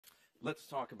Let's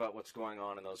talk about what's going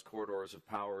on in those corridors of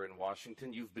power in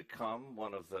Washington. You've become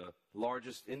one of the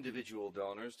largest individual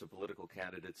donors to political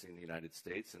candidates in the United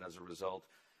States, and as a result,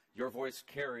 your voice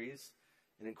carries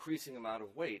an increasing amount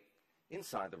of weight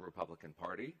inside the Republican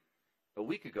Party. A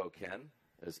week ago, Ken,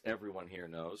 as everyone here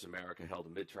knows, America held a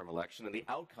midterm election, and the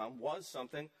outcome was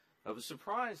something of a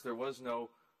surprise. There was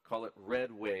no, call it,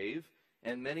 red wave,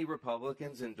 and many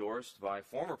Republicans endorsed by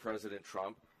former President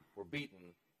Trump were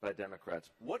beaten by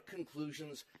Democrats. What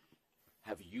conclusions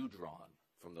have you drawn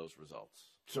from those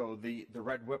results? So the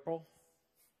red whipple,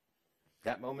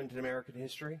 that moment in American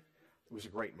history, it was a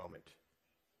great moment.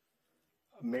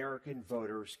 American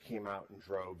voters came out in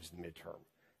droves in the midterm.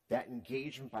 That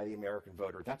engagement by the American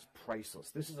voter, that's priceless.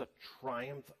 This is a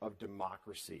triumph of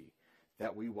democracy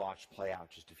that we watched play out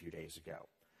just a few days ago.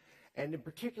 And in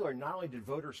particular, not only did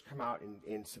voters come out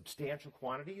in substantial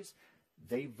quantities,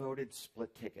 they voted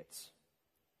split tickets.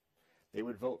 They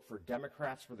would vote for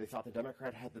Democrats where they thought the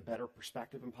Democrat had the better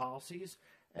perspective and policies,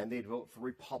 and they'd vote for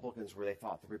Republicans where they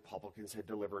thought the Republicans had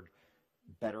delivered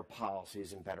better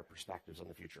policies and better perspectives on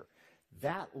the future.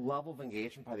 That level of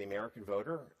engagement by the American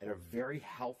voter and a very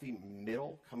healthy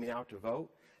middle coming out to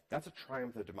vote, that's a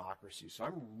triumph of democracy. So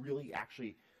I'm really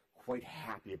actually quite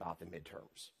happy about the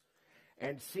midterms.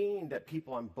 And seeing that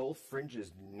people on both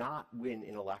fringes not win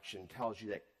an election tells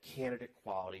you that candidate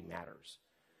quality matters.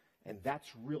 And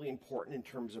that's really important in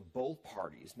terms of both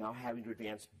parties now having to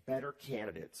advance better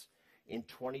candidates in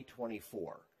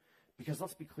 2024. Because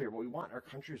let's be clear, what we want in our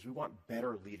country is we want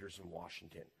better leaders in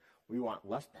Washington. We want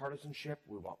less partisanship,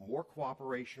 we want more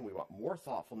cooperation, we want more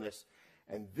thoughtfulness,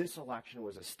 and this election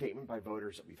was a statement by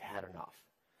voters that we've had enough.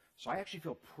 So I actually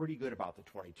feel pretty good about the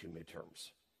 22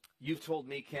 midterms. You've told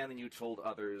me, Ken, and you told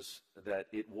others that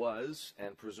it was,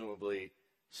 and presumably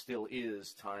still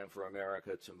is, time for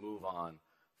America to move on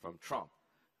from Trump.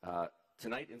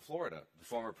 Tonight in Florida, the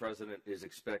former president is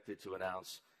expected to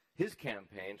announce his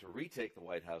campaign to retake the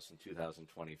White House in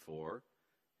 2024.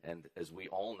 And as we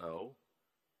all know,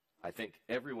 I think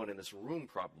everyone in this room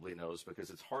probably knows, because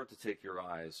it's hard to take your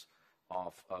eyes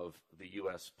off of the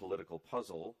U.S. political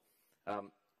puzzle,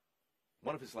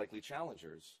 one of his likely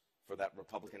challengers for that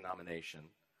Republican nomination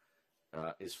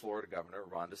is Florida Governor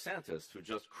Ron DeSantis, who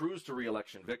just cruised to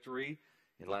re-election victory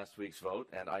in last week's vote.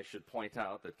 And I should point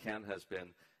out that Ken has been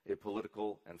a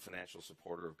political and financial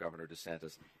supporter of Governor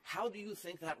DeSantis. How do you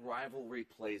think that rivalry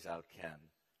plays out, Ken?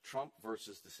 Trump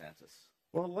versus DeSantis?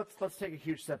 Well, let's take a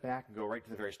huge step back and go right to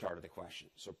the very start of the question.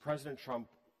 So President Trump,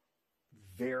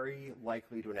 very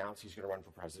likely to announce he's going to run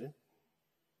for president.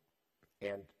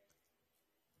 And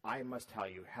I must tell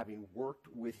you, having worked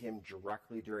with him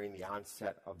directly during the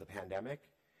onset of the pandemic,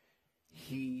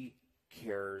 he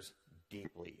cares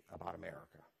deeply about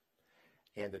America.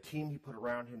 And the team he put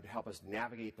around him to help us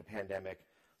navigate the pandemic,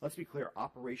 let's be clear,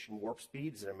 Operation Warp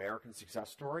Speed is an American success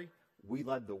story. We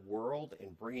led the world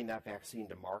in bringing that vaccine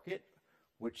to market,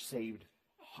 which saved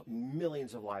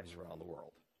millions of lives around the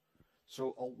world.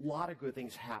 So a lot of good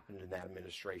things happened in that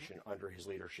administration under his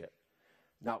leadership.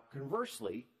 Now,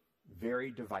 conversely,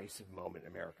 very divisive moment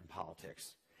in American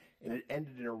politics. And it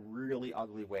ended in a really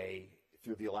ugly way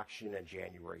through the election on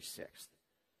January 6th.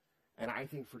 And I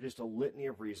think for just a litany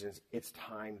of reasons, it's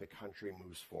time the country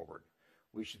moves forward.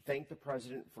 We should thank the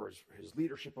president for his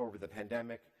leadership over the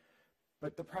pandemic.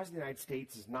 But the President of the United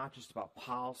States is not just about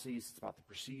policies, it's about the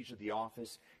prestige of the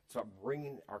office, it's about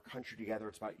bringing our country together,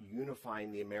 it's about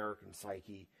unifying the American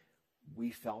psyche.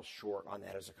 We fell short on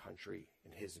that as a country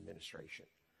in his administration.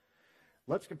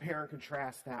 Let's compare and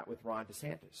contrast that with Ron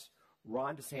DeSantis.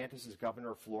 Ron DeSantis, as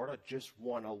governor of Florida, just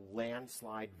won a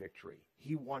landslide victory.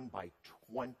 He won by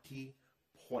 20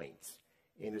 points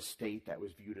in a state that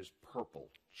was viewed as purple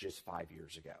just 5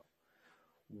 years ago.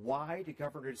 Why did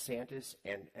Governor DeSantis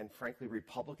and frankly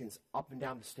Republicans up and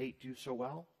down the state do so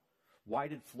well? Why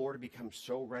did Florida become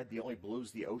so red the only blue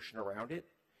is the ocean around it?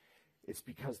 It's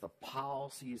because the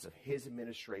policies of his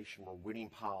administration were winning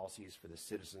policies for the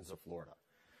citizens of Florida.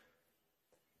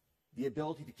 The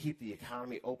ability to keep the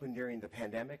economy open during the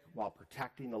pandemic while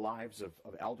protecting the lives of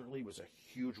elderly was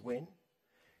a huge win.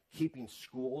 Keeping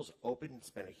schools open has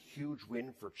been a huge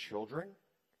win for children.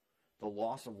 The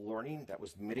loss of learning that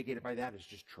was mitigated by that is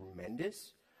just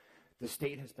tremendous. The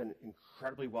state has been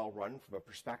incredibly well run from a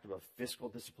perspective of fiscal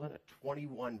discipline, a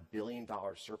 $21 billion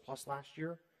surplus last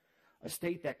year. A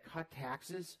state that cut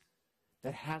taxes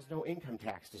that has no income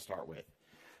tax to start with.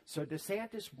 So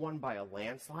DeSantis won by a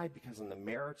landslide because on the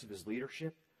merits of his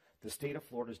leadership, the state of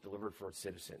Florida has delivered for its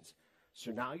citizens.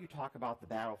 So now you talk about the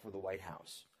battle for the White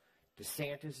House.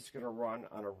 DeSantis is going to run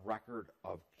on a record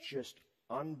of just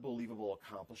unbelievable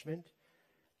accomplishment.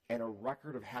 and a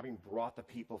record of having brought the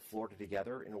people of Florida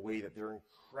together in a way that they're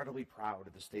incredibly proud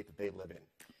of the state that they live in.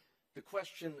 The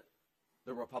question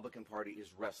the Republican Party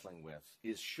is wrestling with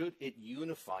is, should it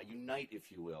unite,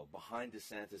 if you will, behind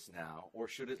DeSantis now, or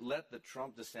should it let the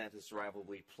Trump-DeSantis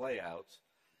rivalry play out,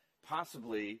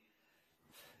 possibly,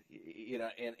 in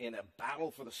a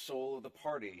battle for the soul of the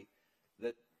party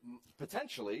that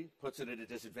potentially puts it at a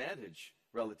disadvantage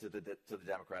relative to the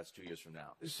Democrats 2 years from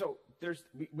now? So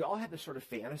we all have this sort of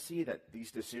fantasy that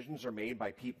these decisions are made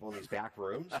by people in these back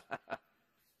rooms.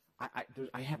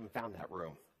 I haven't found that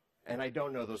room, and I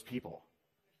don't know those people.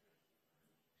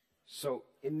 So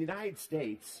in the United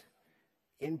States,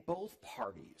 in both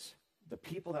parties, the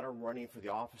people that are running for the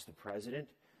office of the president,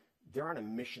 they're on a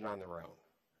mission on their own.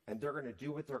 And they're going to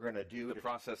do what they're going to do. The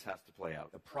process has to play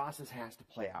out. The process has to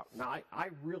play out. Now, I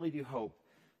really do hope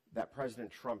that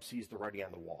President Trump sees the writing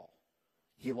on the wall.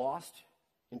 He lost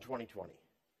in 2020.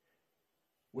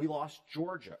 We lost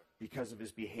Georgia because of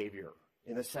his behavior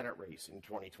in the Senate race in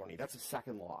 2020. That's a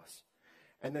second loss.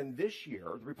 And then this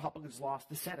year, the Republicans lost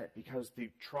the Senate because the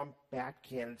Trump-backed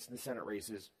candidates in the Senate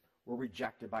races were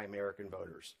rejected by American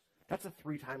voters. That's a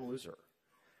three-time loser.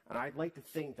 And I'd like to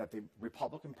think that the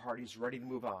Republican Party is ready to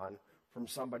move on from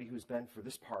somebody who's been, for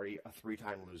this party, a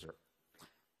three-time loser.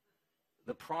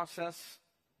 The process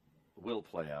will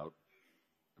play out,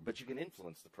 but you can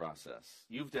influence the process.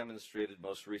 You've demonstrated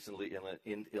most recently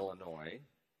in Illinois,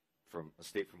 from a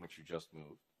state from which you just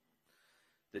moved,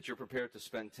 that you're prepared to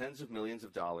spend tens of millions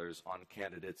of dollars on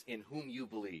candidates in whom you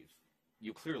believe.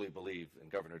 You clearly believe in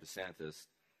Governor DeSantis.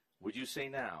 Would you say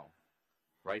now,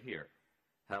 right here,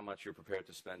 how much you're prepared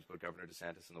to spend to put Governor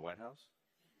DeSantis in the White House?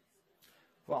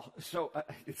 Well, so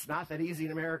it's not that easy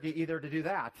in America either to do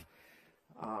that.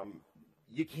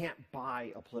 You can't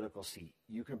buy a political seat.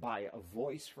 You can buy a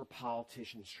voice for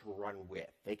politicians to run with.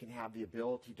 They can have the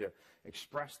ability to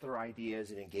express their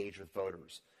ideas and engage with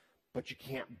voters, but you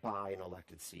can't buy an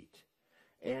elected seat.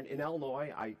 And in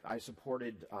Illinois, I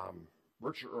supported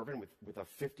Richard Irvin with a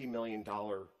 $50 million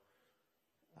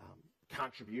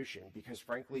contribution because,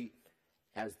 frankly,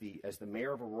 as the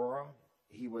mayor of Aurora,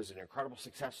 he was an incredible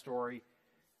success story.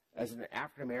 As an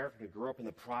African-American who grew up in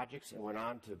the projects and went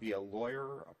on to be a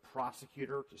lawyer, a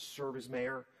prosecutor, to serve as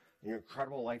mayor, an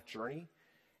incredible life journey.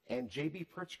 And J.B.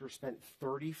 Pritzker spent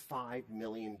 $35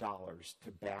 million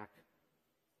to back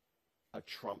a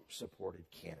Trump-supported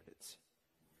candidates.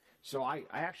 So I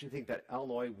actually think that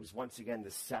Illinois was once again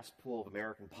the cesspool of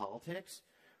American politics,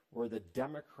 where the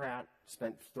Democrat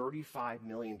spent $35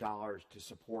 million to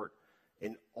support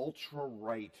an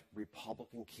ultra-right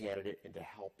Republican candidate and to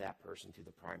help that person through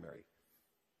the primary.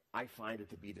 I find it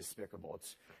to be despicable.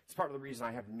 It's part of the reason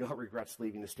I have no regrets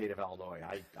leaving the state of Illinois.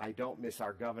 I don't miss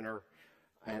our governor,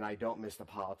 and I don't miss the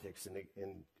politics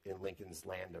in Lincoln's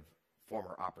land of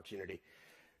former opportunity.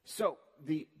 So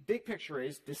the big picture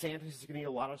is DeSantis is going to need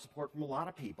a lot of support from a lot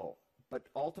of people, but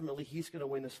ultimately he's going to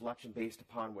win this election based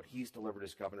upon what he's delivered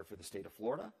as governor for the state of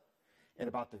Florida and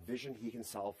about the vision he can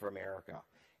sell for America.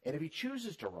 And if he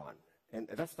chooses to run, and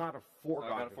that's not a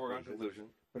foregone conclusion,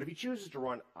 but if he chooses to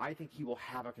run, I think he will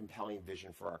have a compelling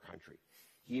vision for our country.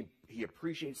 He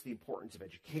appreciates the importance of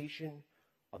education,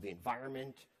 of the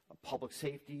environment, of public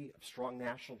safety, of strong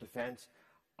national defense.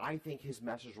 I think his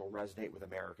message will resonate with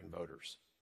American voters.